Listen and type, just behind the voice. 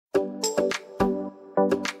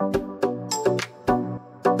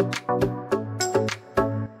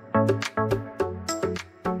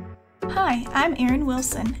I'm Erin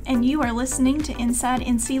Wilson, and you are listening to Inside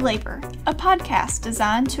NC Labor, a podcast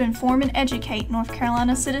designed to inform and educate North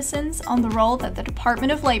Carolina citizens on the role that the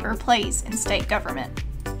Department of Labor plays in state government.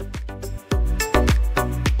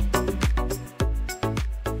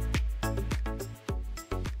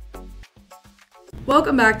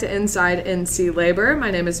 Welcome back to Inside NC Labor.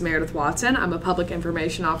 My name is Meredith Watson. I'm a Public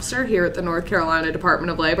Information Officer here at the North Carolina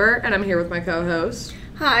Department of Labor, and I'm here with my co-host.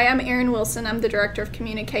 Hi, I'm Erin Wilson. I'm the Director of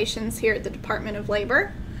Communications here at the Department of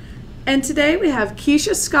Labor. And today we have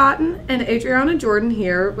Kisha Scotton and Adriana Jordan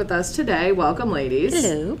here with us today. Welcome, ladies.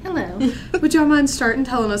 Hello. Hello. Would y'all mind starting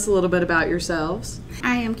telling us a little bit about yourselves?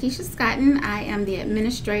 I am Kisha Scotton. I am the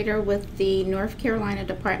administrator with the North Carolina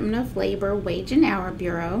Department of Labor Wage and Hour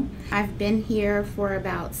Bureau. I've been here for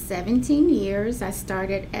about 17 years. I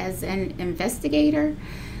started as an investigator,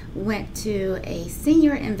 went to a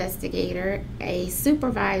senior investigator, a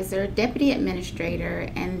supervisor, deputy administrator,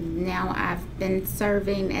 and now I've been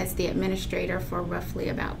serving as the administrator for roughly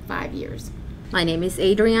about 5 years. My name is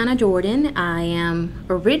Adriana Jordan. I am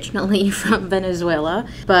originally from Venezuela,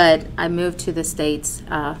 but I moved to the States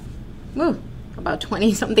about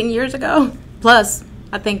 20-something years ago, plus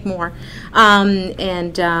I think more.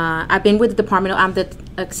 I've been with the department. I'm the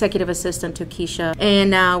executive assistant to Kisha,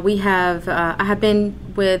 and I have been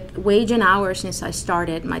with Wage and Hour since I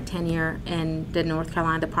started my tenure in the North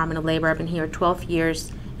Carolina Department of Labor. I've been here 12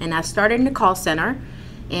 years, and I started in the call center,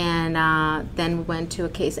 and then went to a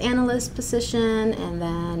case analyst position, and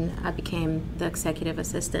then I became the executive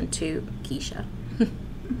assistant to Kisha.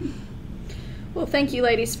 Well, thank you,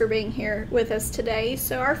 ladies, for being here with us today.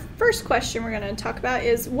 So our first question we're going to talk about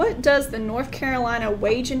is, what does the North Carolina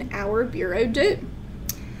Wage and Hour Bureau do?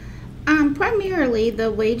 Primarily, the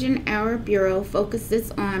Wage and Hour Bureau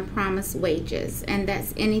focuses on promised wages, and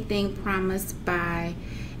that's anything promised by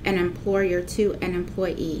an employer to an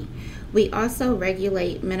employee. We also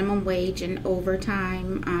regulate minimum wage and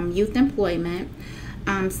overtime, youth employment.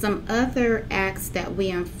 Some other acts that we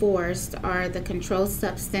enforced are the Controlled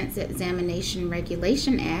Substance Examination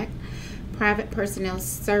Regulation Act, Private Personnel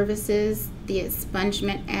Services, the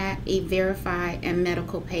Expungement Act, E-Verify, and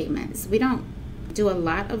medical payments. We don't do a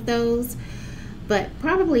lot of those, but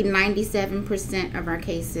probably 97% of our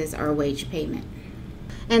cases are wage payment.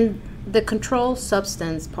 And the controlled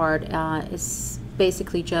substance part is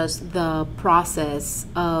basically just the process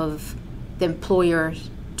of the employer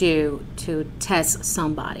do to test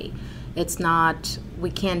somebody. It's not,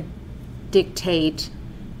 we can't dictate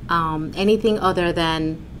anything other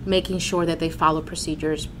than making sure that they follow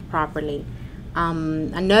procedures properly.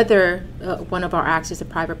 Another one of our acts is the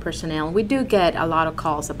private personnel. We do get a lot of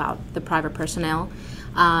calls about the private personnel,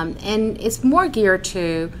 and it's more geared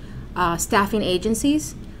to staffing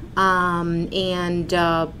agencies and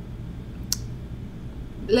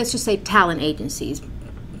let's just say talent agencies.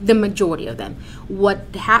 The majority of them.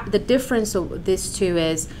 The difference of these two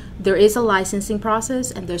is there is a licensing process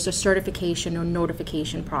and there's a certification or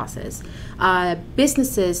notification process.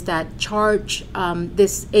 Businesses that charge,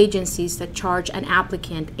 these agencies that charge an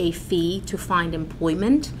applicant a fee to find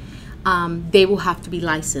employment, they will have to be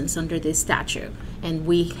licensed under this statute, and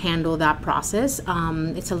we handle that process.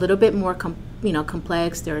 It's a little bit more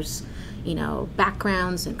complex. There's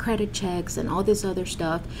backgrounds and credit checks and all this other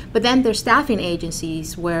stuff. But then there's staffing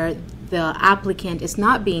agencies where the applicant is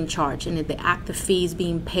not being charged and the fee is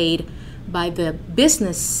being paid by the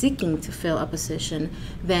business seeking to fill a position.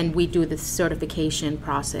 Then we do the certification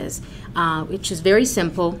process, which is very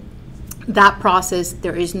simple. That process,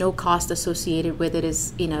 there is no cost associated with it.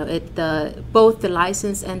 Is both the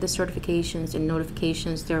license and the certifications and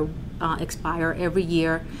notifications, they expire every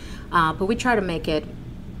year, but we try to make it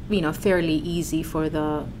fairly easy for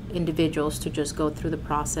the individuals to just go through the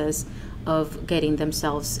process of getting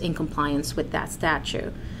themselves in compliance with that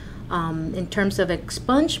statute. In terms of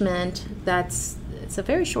expungement, it's a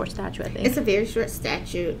very short statute, I think. It's a very short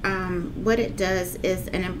statute. What it does is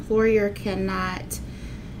an employer cannot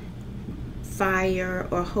fire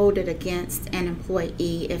or hold it against an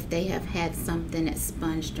employee if they have had something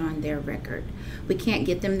expunged on their record. We can't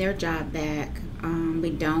get them their job back. We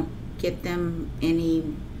don't get them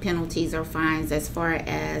any penalties or fines as far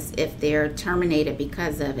as if they're terminated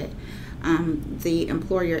because of it. The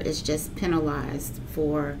employer is just penalized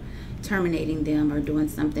for terminating them or doing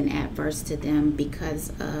something adverse to them because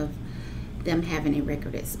of them having a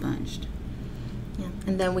record expunged. Yeah.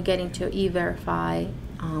 And then we get into E-Verify.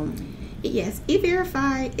 Yes,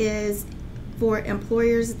 E-Verify is for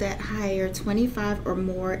employers that hire 25 or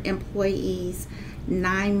more employees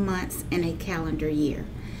 9 months in a calendar year.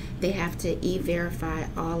 They have to E-Verify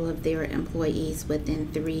all of their employees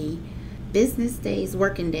within 3 business days,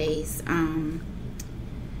 working days.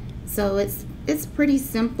 So it's pretty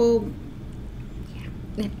simple.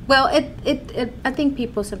 Well, it I think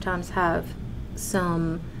people sometimes have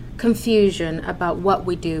some confusion about what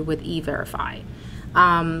we do with E-Verify.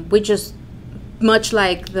 We just, much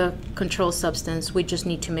like the controlled substance, we just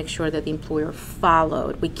need to make sure that the employer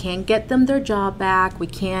followed. We can't get them their job back. We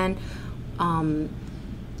can't,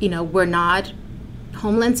 we're not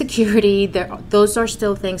Homeland Security. Those are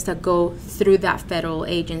still things that go through that federal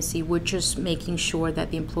agency. We're just making sure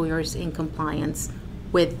that the employer is in compliance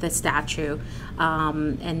with the statute,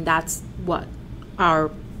 and that's what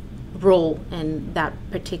our role in that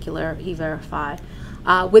particular E-Verify.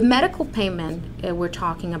 With medical payment, we're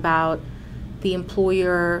talking about the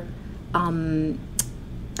employer. They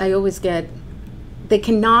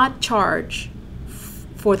cannot charge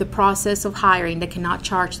for the process of hiring. They cannot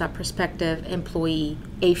charge that prospective employee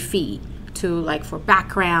a fee for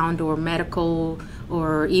background or medical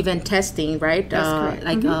or even testing, right? That's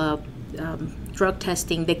correct. Drug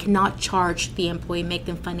testing. They cannot charge the employee, make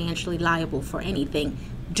them financially liable for anything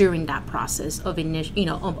during that process of of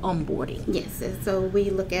onboarding. Yes, and so we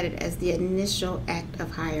look at it as the initial act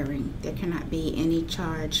of hiring. There cannot be any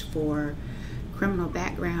charge for criminal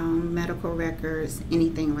background, medical records,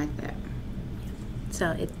 anything like that.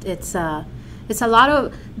 So it's a lot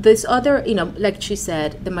of this other, like she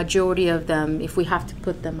said, the majority of them, if we have to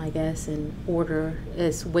put them, I guess, in order,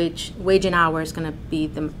 is wage and hour is going to be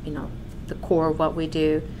the core of what we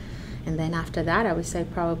do, and then after that, I would say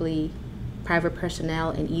probably private personnel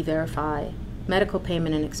and E-Verify. Medical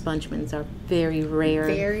payment and expungements are very rare.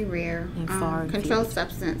 Very rare. And far and controlled few.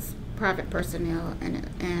 Substance, private personnel,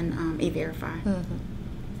 and E-Verify. Mm-hmm.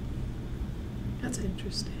 That's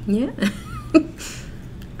interesting. Yeah.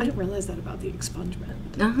 I didn't realize that about the expungement.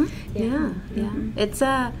 Uh-huh. Yeah. Mm-hmm. It's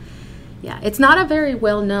not a very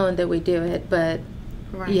well known that we do it, but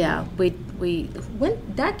Right. yeah, we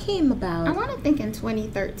when that came about. I want to think in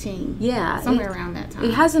 2013. Yeah, somewhere around that time.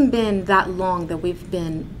 It hasn't been that long that we've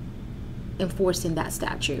been enforcing that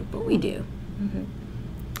statute, but we do. Mm-hmm.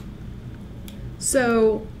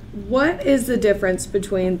 So, what is the difference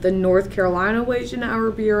between the North Carolina Wage and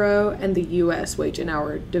Hour Bureau and the U.S. Wage and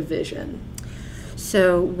Hour Division?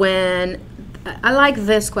 So I like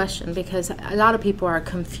this question because a lot of people are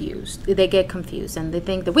confused. They get confused and they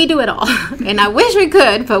think that we do it all. And I wish we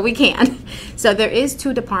could, but we can't. So there is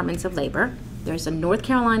 2 departments of labor. There's the North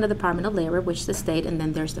Carolina Department of Labor, which is the state, and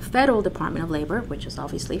then there's the Federal Department of Labor, which is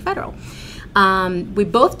obviously federal. We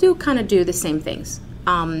both do the same things.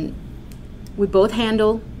 We both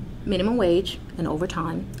handle minimum wage and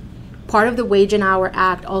overtime. Part of the Wage and Hour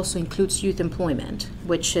Act also includes youth employment,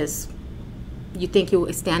 which is, you think it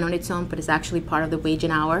will stand on its own, but it's actually part of the wage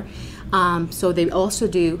and hour. So they also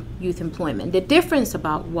do youth employment. The difference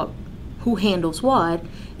about who handles what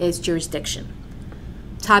is jurisdiction.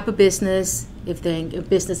 Type of business, if the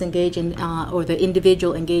business engage in, or the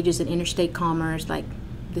individual engages in interstate commerce, like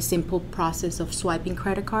the simple process of swiping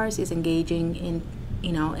credit cards is engaging in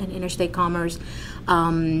interstate commerce,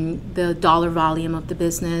 the dollar volume of the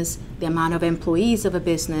business, the amount of employees of a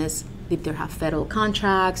business, if they have federal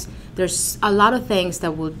contracts. There's a lot of things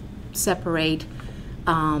that will separate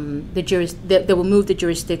that will move the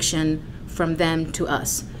jurisdiction from them to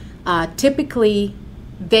us. Typically,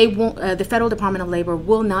 they won't. The Federal Department of Labor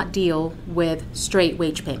will not deal with straight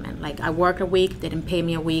wage payment. Like, I worked a week, they didn't pay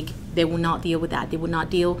me a week. They will not deal with that. They will not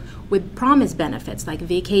deal with promised benefits like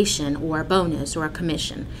vacation or a bonus or a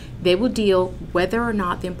commission. They will deal whether or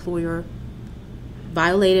not the employer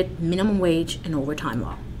violated minimum wage and overtime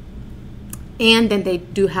law. And then they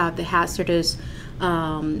do have the hazardous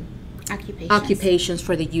occupations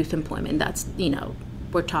for the youth employment. That's,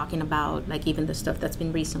 we're talking about like even the stuff that's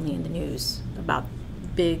been recently in the news about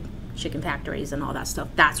big chicken factories and all that stuff.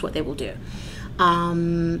 That's what they will do.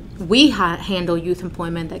 We handle youth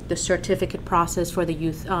employment, like the certificate process for the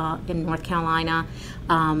youth in North Carolina,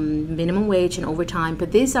 minimum wage and overtime.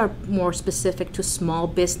 But these are more specific to small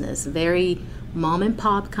business, very mom and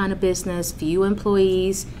pop kind of business, few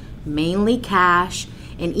employees, mainly cash.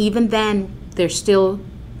 And even then, there's still,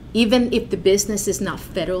 even if the business is not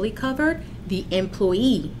federally covered, the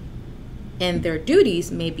employee and their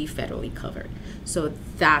duties may be federally covered. So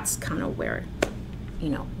that's kind of where,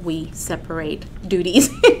 we separate duties.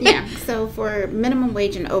 Yeah, so for minimum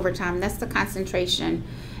wage and overtime, that's the concentration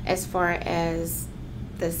as far as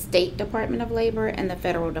the State Department of Labor and the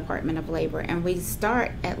Federal Department of Labor. And we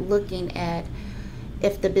start at looking at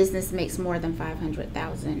if the business makes more than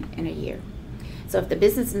 $500,000 in a year. So if the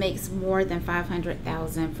business makes more than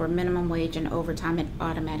 $500,000 for minimum wage and overtime, it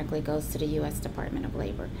automatically goes to the U.S. Department of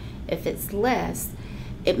Labor. If it's less,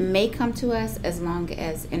 It may come to us as long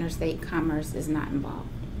as interstate commerce is not involved.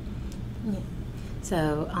 Yeah.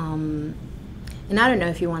 So, and I don't know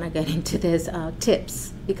if you want to get into this,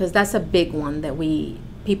 tips, because that's a big one that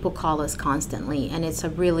people call us constantly, and it's a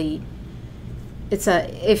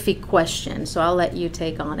iffy question. So I'll let you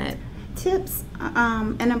take on it. Tips.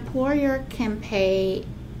 An employer can pay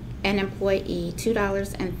an employee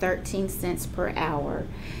 $2.13 per hour,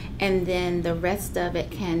 and then the rest of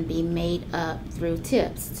it can be made up through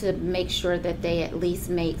tips to make sure that they at least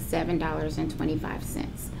make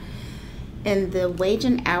 $7.25. In the Wage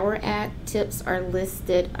and Hour Act, tips are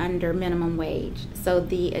listed under minimum wage. So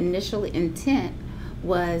the initial intent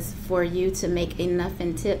was for you to make enough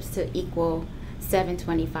in tips to equal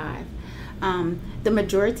 $7.25. The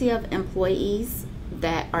majority of employees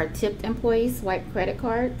that are tipped employees swipe credit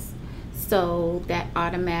cards, so that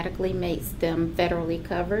automatically makes them federally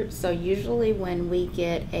covered. So usually when we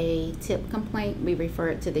get a tip complaint, we refer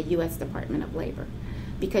it to the U.S. Department of Labor,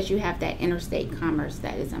 because you have that interstate commerce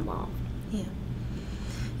that is involved. Yeah,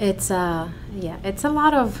 it's a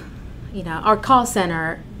lot of, our call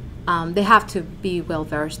center. They have to be well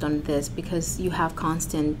versed on this because you have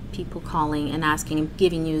constant people calling and asking and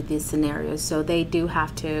giving you these scenarios. So they do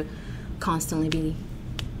have to constantly be,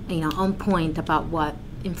 on point about what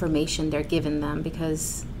information they're giving them,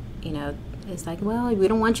 because, it's like, well, we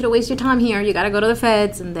don't want you to waste your time here. You got to go to the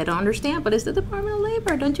feds, and they don't understand. But it's the Department of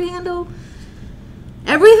Labor. Don't you handle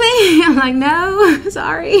everything? I'm like, no,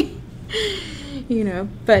 sorry.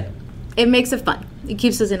 But it makes it fun. It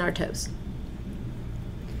keeps us in our toes.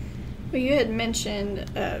 Well, you had mentioned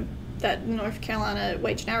that the North Carolina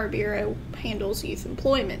Wage and Hour Bureau handles youth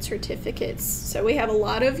employment certificates. So we have a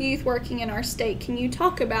lot of youth working in our state. Can you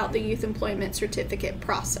talk about the youth employment certificate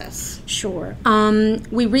process? Sure.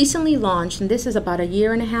 We recently launched, and this is about a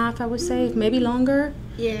year and a half, I would say, maybe longer.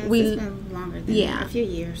 Yeah, it's been longer than that, a few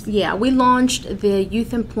years. Yeah, we launched the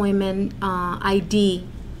Youth Employment ID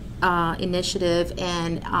initiative,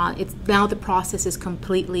 and it's now the process is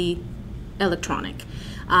completely electronic.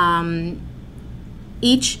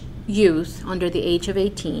 Each youth under the age of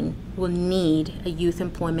 18 will need a youth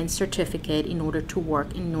employment certificate in order to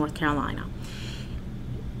work in North Carolina.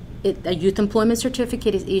 A youth employment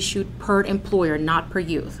certificate is issued per employer, not per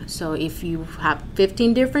youth. So if you have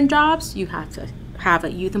 15 different jobs, you have to have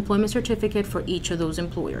a youth employment certificate for each of those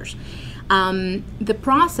employers. The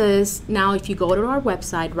process, now if you go to our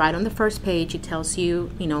website, right on the first page, it tells you,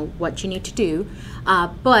 what you need to do.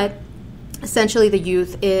 But essentially, the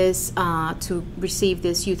youth is to receive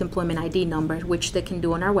this youth employment ID number, which they can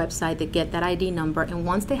do on our website. They get that ID number, and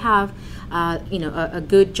once they have, a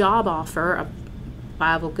good job offer, a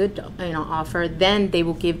viable good, offer, then they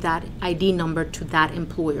will give that ID number to that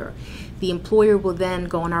employer. The employer will then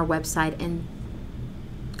go on our website and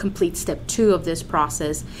complete step 2 of this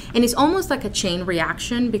process, and it's almost like a chain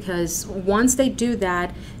reaction, because once they do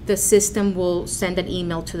that, the system will send an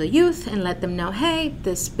email to the youth and let them know, hey,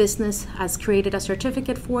 this business has created a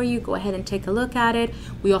certificate for you, go ahead and take a look at it.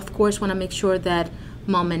 We of course want to make sure that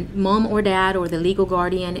mom or dad or the legal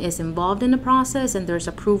guardian is involved in the process and there's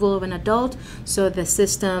approval of an adult. So the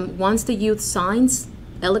system, once the youth signs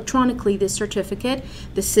electronically this certificate,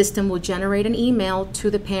 the system will generate an email to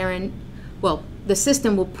the parent. Well, the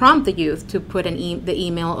system will prompt the youth to put the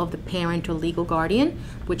email of the parent or legal guardian,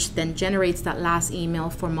 which then generates that last email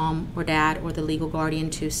for mom or dad or the legal guardian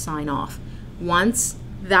to sign off. Once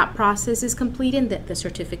that process is completed, that the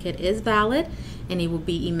certificate is valid, and it will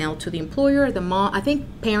be emailed to the employer. The mom, I think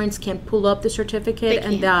parents can pull up the certificate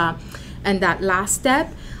and that last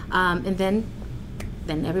step, and then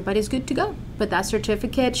everybody's good to go. But that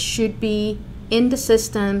certificate should be in the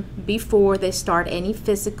system before they start any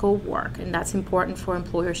physical work, and that's important for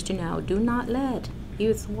employers to know. Do not let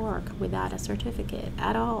youth work without a certificate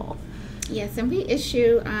at all. Yes, and we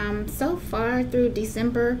issue, so far through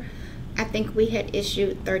December, I think we had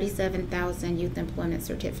issued 37,000 youth employment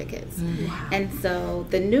certificates. Wow. And so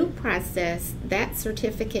the new process, that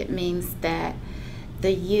certificate means that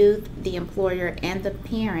the youth, the employer, and the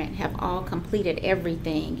parent have all completed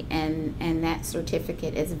everything, and that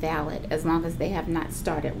certificate is valid as long as they have not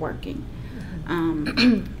started working.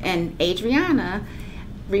 And Adriana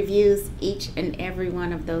reviews each and every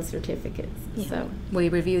one of those certificates. Yeah. So we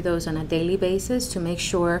review those on a daily basis to make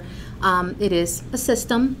sure it is a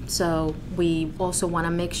system. So we also want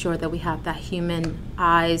to make sure that we have that human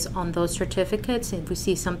eyes on those certificates. If we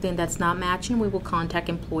see something that's not matching, we will contact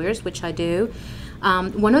employers, which I do.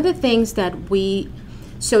 One of the things that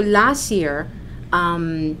so last year,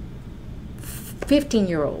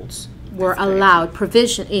 15-year-olds were allowed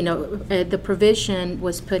provision, the provision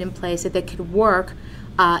was put in place that they could work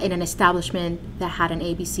in an establishment that had an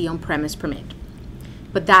ABC on-premise permit.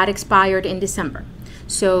 But that expired in December.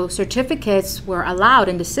 So certificates were allowed,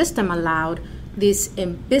 and the system allowed these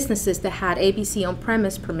businesses that had ABC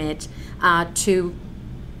on-premise permit to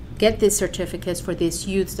get these certificates for these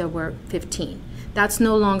youths that were 15. That's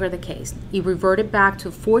no longer the case. It reverted back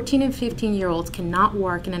to 14 and 15-year-olds cannot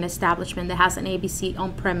work in an establishment that has an ABC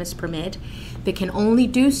on-premise permit. They can only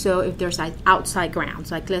do so if there's like outside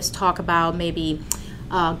grounds. Like, let's talk about maybe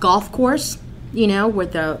a golf course,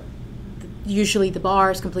 where usually the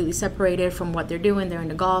bar is completely separated from what they're doing. They're in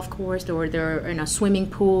the golf course, or they're in a swimming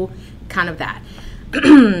pool, kind of that.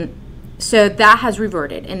 So that has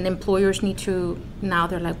reverted, and employers need to, now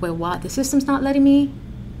they're like, well, what? The system's not letting me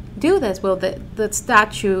do this. Well, the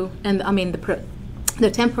statute, and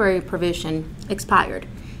the temporary provision expired,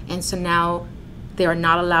 and so now they are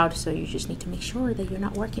not allowed, so you just need to make sure that you're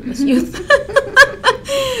not working with youth.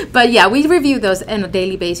 But yeah, we review those on a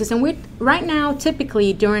daily basis, and right now,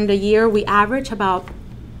 typically during the year, we average about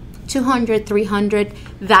 200, 300.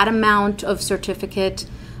 That amount of certificate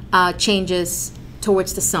changes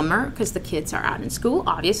towards the summer because the kids are out in school,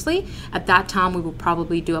 obviously. At that time, we will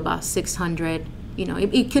probably do about 600.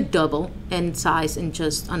 It could double in size and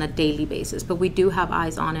just on a daily basis, but we do have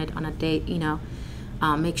eyes on it on a day,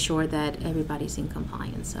 make sure that everybody's in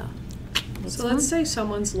compliance. So let's say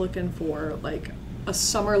someone's looking for like a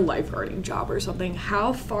summer lifeguarding job or something.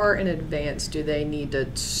 How far in advance do they need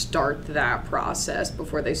to start that process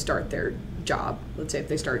before they start their job? Let's say if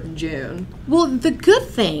they start in June. Well, the good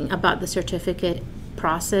thing about the certificate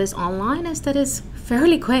process online is that it's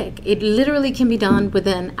fairly quick. It literally can be done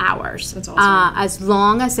within hours. That's awesome. As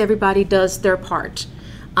long as everybody does their part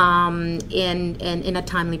in a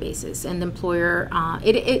timely basis. And the employer,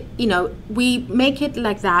 we make it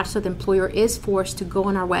like that so the employer is forced to go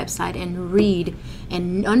on our website and read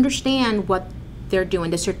and understand what they're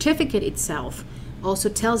doing. The certificate itself also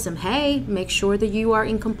tells them, hey, make sure that you are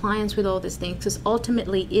in compliance with all these things, because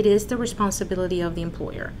ultimately it is the responsibility of the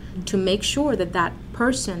employer to make sure that that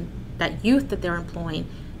person, that youth that they're employing,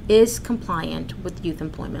 is compliant with youth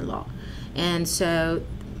employment law. And so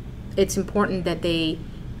it's important that they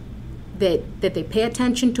pay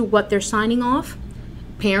attention to what they're signing off,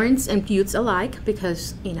 parents and youths alike,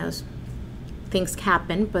 because things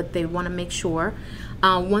happen, but they want to make sure.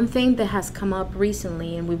 One thing that has come up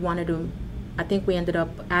recently, and I think we ended up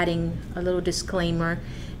adding a little disclaimer,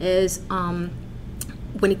 is when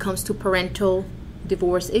it comes to parental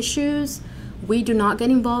divorce issues, we do not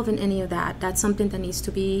get involved in any of that. That's something that needs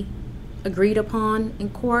to be agreed upon in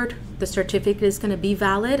court. The certificate is going to be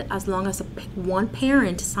valid as long as one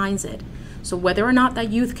parent signs it. So whether or not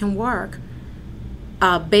that youth can work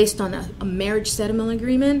based on a marriage settlement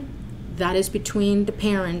agreement, that is between the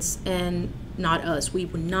parents and not us. We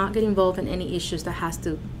would not get involved in any issues that has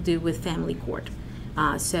to do with family court.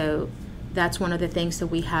 So that's one of the things that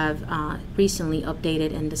we have recently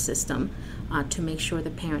updated in the system to make sure the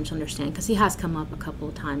parents understand, because it has come up a couple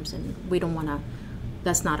of times, and we don't want to.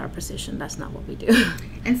 That's not our position. That's not what we do.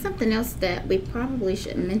 And something else that we probably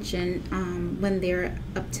should mention when they're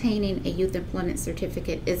obtaining a youth employment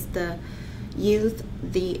certificate is the youth,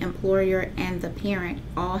 the employer, and the parent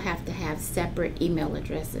all have to have separate email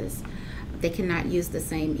addresses. They cannot use the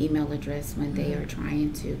same email address when they are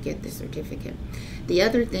trying to get the certificate. The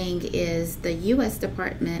other thing is the U.S.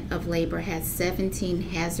 Department of Labor has 17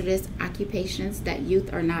 hazardous occupations that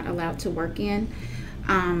youth are not allowed to work in.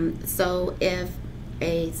 So if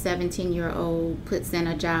a 17-year-old puts in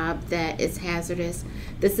a job that is hazardous,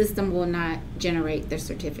 the system will not generate the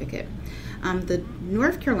certificate. The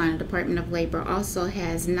North Carolina Department of Labor also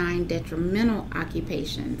has 9 detrimental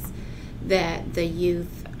occupations that the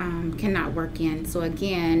youth cannot work in. So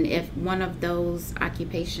again, if one of those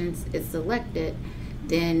occupations is selected,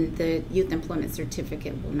 then the youth employment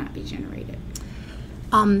certificate will not be generated.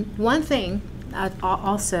 One thing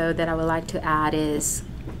also that I would like to add is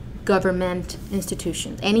government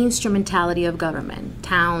institutions, any instrumentality of government,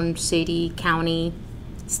 town, city, county,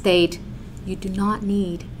 state, you do not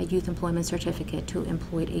need a youth employment certificate to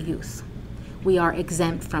employ a youth. We are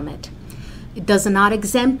exempt from it. It does not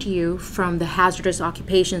exempt you from the hazardous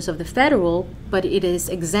occupations of the federal, but it is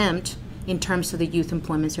exempt in terms of the youth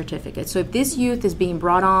employment certificate. So if this youth is being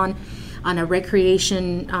brought on a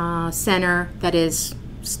recreation center that is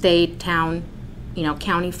state, town,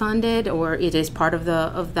 county funded, or it is part of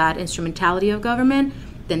that instrumentality of government,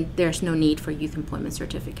 then there's no need for youth employment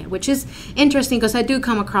certificate, which is interesting because I do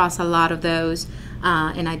come across a lot of those,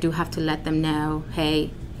 and I do have to let them know,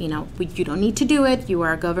 hey, you don't need to do it. You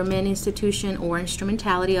are a government institution or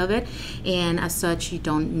instrumentality of it, and as such, you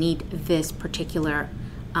don't need this particular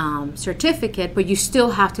certificate, but you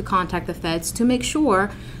still have to contact the feds to make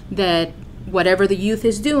sure that whatever the youth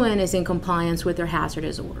is doing is in compliance with their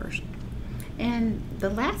hazardous orders. And the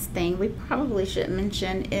last thing we probably should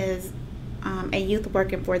mention is a youth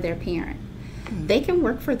working for their parent. They can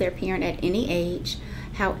work for their parent at any age.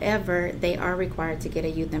 However, they are required to get a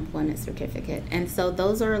youth employment certificate. And so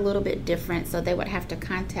those are a little bit different. So they would have to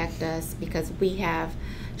contact us because we have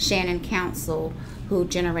Shannon Council who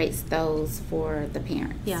generates those for the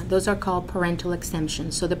parents. Yeah, those are called parental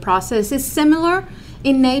exemptions. So the process is similar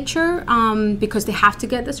in nature because they have to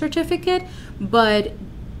get the certificate, but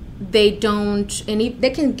they don't,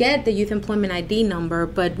 they can get the youth employment ID number,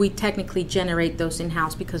 but we technically generate those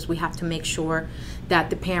in-house because we have to make sure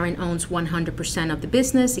that the parent owns 100% of the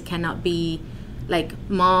business. It cannot be like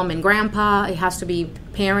mom and grandpa. It has to be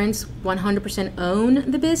parents 100%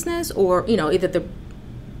 own the business, or either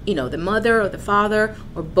the mother or the father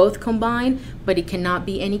or both combined, but it cannot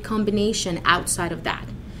be any combination outside of that.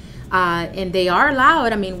 And they are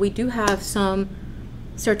allowed. I mean, we do have some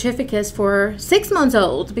certificates for 6 months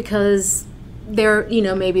old because they're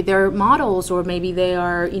maybe they're models, or maybe they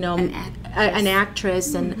are an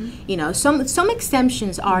actress, and some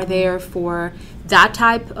exemptions are there for that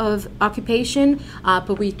type of occupation.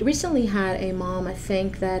 But we recently had a mom, I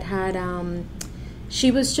think, that had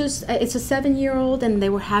she was just it's a 7-year-old, and they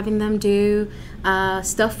were having them do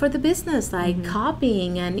stuff for the business like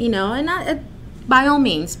copying and and not by all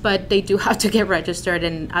means, but they do have to get registered,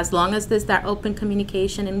 and as long as there's that open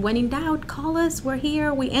communication, and when in doubt, call us. We're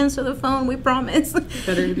here. We answer the phone. We promise.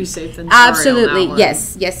 Better to be safe than sorry. Absolutely, on that one.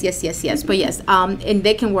 yes. But yes, and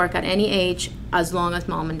they can work at any age as long as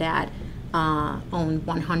mom and dad own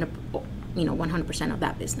 100% of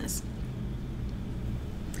that business.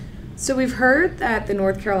 So we've heard that the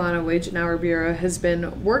North Carolina Wage and Hour Bureau has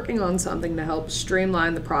been working on something to help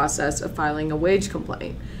streamline the process of filing a wage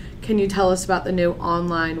complaint. Can you tell us about the new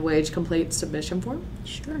online wage complaint submission form?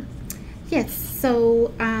 Sure. Yes.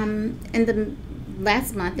 So in the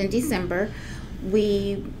last month, in December,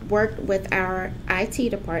 we worked with our IT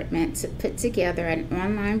department to put together an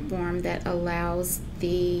online form that allows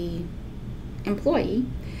the employee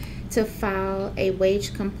to file a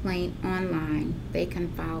wage complaint online. They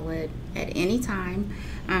can file it at any time.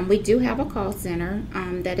 We do have a call center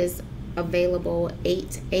that is available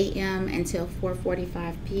 8 a.m. until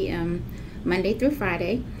 4:45 p.m. Monday through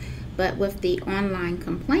Friday. But with the online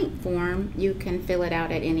complaint form, you can fill it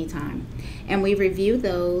out at any time. And we review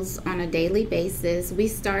those on a daily basis. We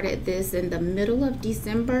started this in the middle of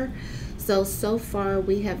December. So far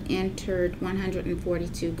we have entered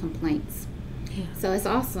 142 complaints. Yeah. So it's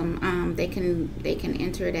awesome. They can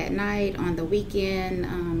enter it at night, on the weekend,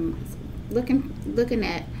 looking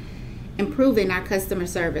at improving our customer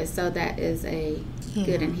service. So that is a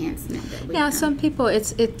good enhancement that we have. Some people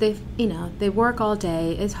they work all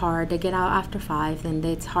day. It's hard. They get out after 5, and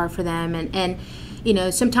it's hard for them. And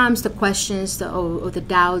sometimes the questions, or the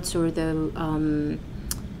doubts, or the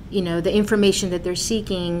the information that they're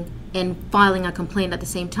seeking and filing a complaint at the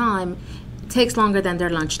same time takes longer than their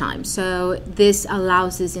lunchtime. So this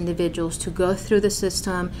allows these individuals to go through the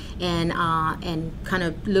system and kind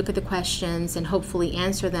of look at the questions and hopefully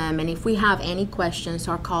answer them. And if we have any questions,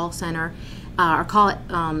 our call center, our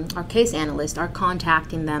case analysts are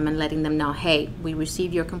contacting them and letting them know, hey, we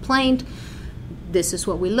received your complaint. This is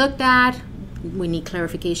what we looked at. We need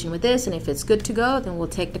clarification with this, and if it's good to go, then we'll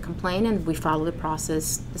take the complaint and we follow the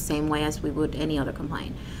process the same way as we would any other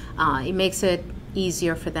complaint. It makes it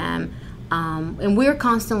easier for them. And we're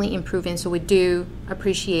constantly improving, so we do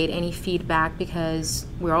appreciate any feedback because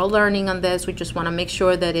we're all learning on this. We just want to make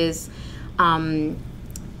sure that is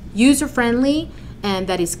user-friendly and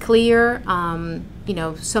that is clear.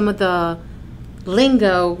 Some of the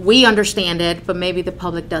lingo, we understand it, but maybe the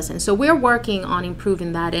public doesn't. So we're working on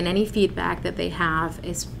improving that, and any feedback that they have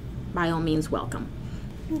is by all means welcome.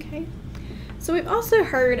 Okay. So we've also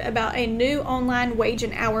heard about a new online wage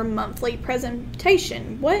and hour monthly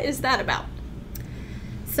presentation. What is that about?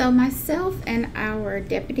 So myself and our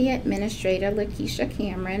deputy administrator, Kisha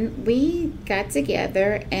Cameron, we got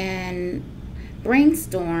together and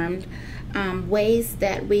brainstormed ways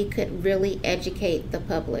that we could really educate the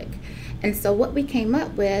public. And so what we came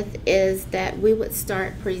up with is that we would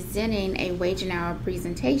start presenting a wage and hour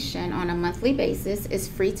presentation on a monthly basis. It's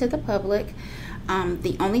free to the public.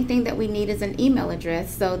 The only thing that we need is an email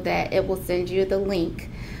address so that it will send you the link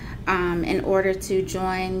in order to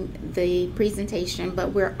join the presentation.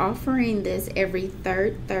 But we're offering this every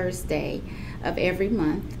third Thursday of every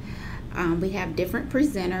month. We have different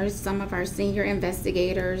presenters, some of our senior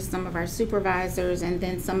investigators, some of our supervisors, and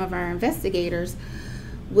then some of our investigators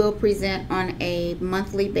will present on a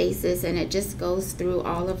monthly basis, and it just goes through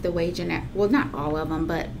all of the wage and well, not all of them,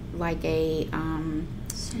 but like a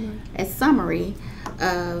summary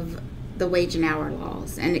of the wage and hour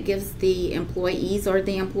laws, and it gives the employees or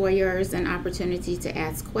the employers an opportunity to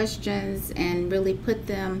ask questions and really put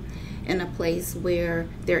them in a place where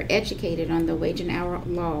they're educated on the wage and hour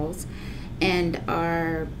laws and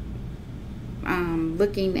are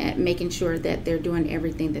looking at making sure that they're doing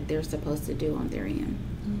everything that they're supposed to do on their end.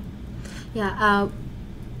 Yeah,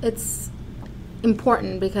 it's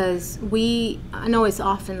important because I know it's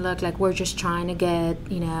often looked like we're just trying to get,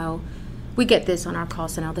 we get this on our call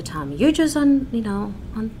center all the time. You're just on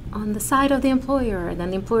the side of the employer, and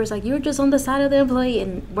then the employer's like, you're just on the side of the employee,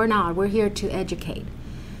 and we're not. We're here to educate,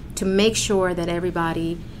 to make sure that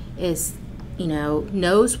everybody is,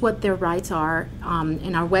 knows what their rights are.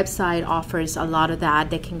 And our website offers a lot of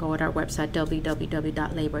that. They can go at our website,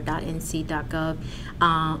 www.labor.nc.gov,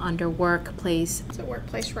 under workplace. So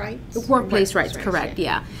workplace rights? Workplace rights, correct,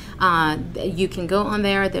 yeah. You can go on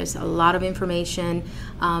there. There's a lot of information.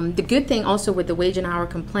 The good thing also with the wage and hour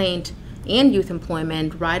complaint and youth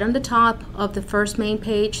employment, right on the top of the first main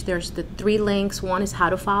page, there's the 3 links. One is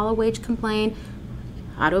how to file a wage complaint,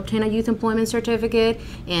 how to obtain a youth employment certificate,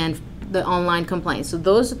 and the online complaint. So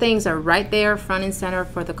those things are right there, front and center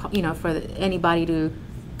for anybody to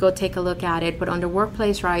go take a look at it. But under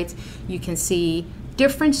workplace rights, you can see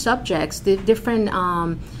different subjects, the different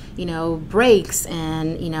breaks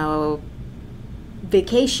and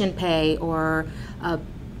vacation pay or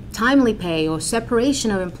timely pay or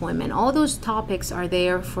separation of employment. All those topics are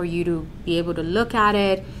there for you to be able to look at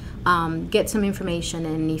it, get some information,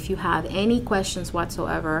 and if you have any questions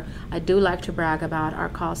whatsoever, I do like to brag about our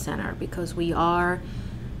call center because we are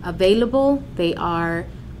available. They are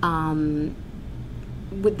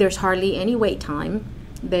there's hardly any wait time.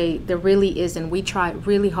 There really isn't. We try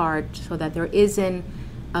really hard so that there isn't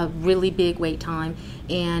a really big wait time,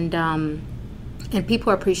 and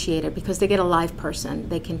people appreciate it because they get a live person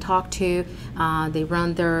they can talk to. They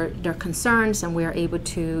run their concerns, and we're able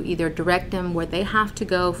to either direct them where they have to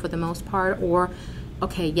go for the most part, or,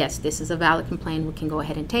 okay, yes, this is a valid complaint, we can go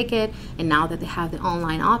ahead and take it. And now that they have the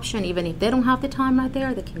online option, even if they don't have the time right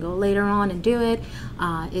there, they can go later on and do it.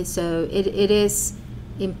 So it is,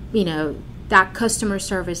 that customer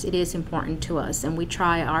service, it is important to us, and we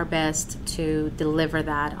try our best to deliver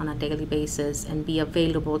that on a daily basis and be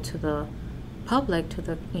available to the public, to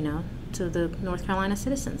the North Carolina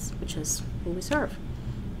citizens, which is who we serve.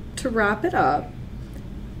 To wrap it up,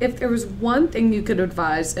 if there was one thing you could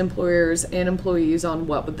advise employers and employees on,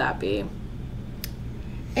 what would that be?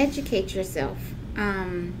 Educate yourself.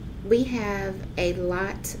 We have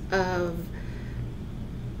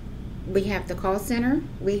the call center,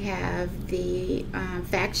 we have the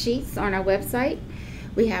fact sheets on our website,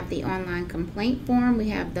 we have the online complaint form, we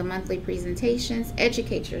have the monthly presentations.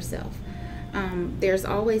 Educate yourself. There's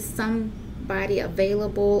always somebody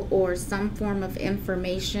available or some form of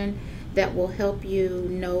information that will help you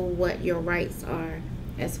know what your rights are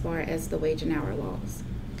as far as the wage and hour laws.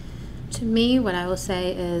 To me, what I will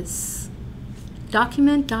say is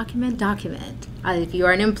document. If you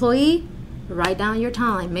are an employee, write down your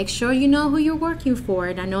time. Make sure you know who you're working for.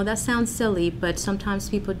 And I know that sounds silly, but sometimes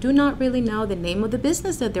people do not really know the name of the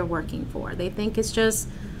business that they're working for. They think it's just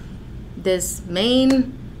this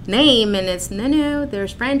main name, and it's no,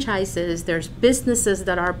 there's franchises, there's businesses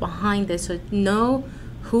that are behind this. So know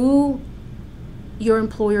who your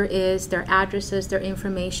employer is, their addresses, their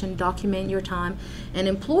information, document your time. And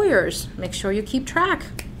employers, make sure you keep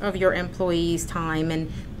track of your employees' time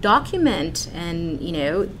and document. And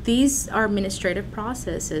these are administrative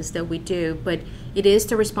processes that we do, but it is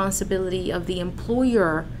the responsibility of the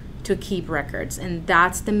employer to keep records, and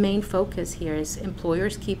that's the main focus here, is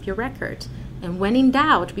employers keep your records. And when in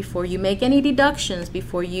doubt, before you make any deductions,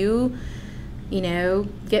 before you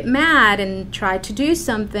get mad and try to do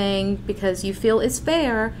something because you feel it's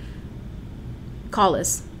fair, call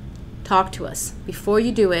us, talk to us before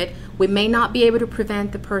you do it. We may not be able to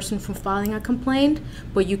prevent the person from filing a complaint,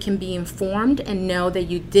 but you can be informed and know that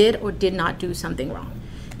you did or did not do something wrong.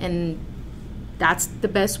 And that's the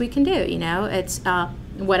best we can do. It's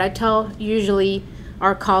what I tell usually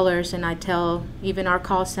our callers, and I tell even our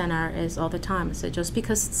call center, is all the time. I say, just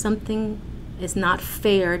because something is not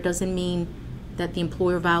fair doesn't mean that the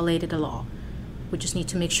employer violated the law. We just need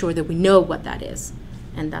to make sure that we know what that is,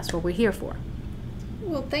 and that's what we're here for.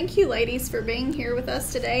 Well, thank you, ladies, for being here with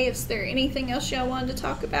us today. Is there anything else y'all wanted to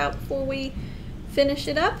talk about before we finish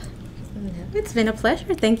it up? It's been a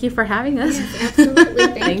pleasure. Thank you for having us. Yes, absolutely.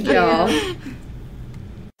 Thank you. Thank y'all.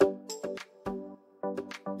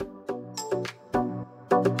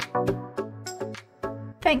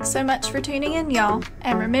 Thanks so much for tuning in, y'all.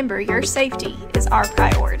 And remember, your safety is our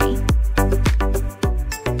priority.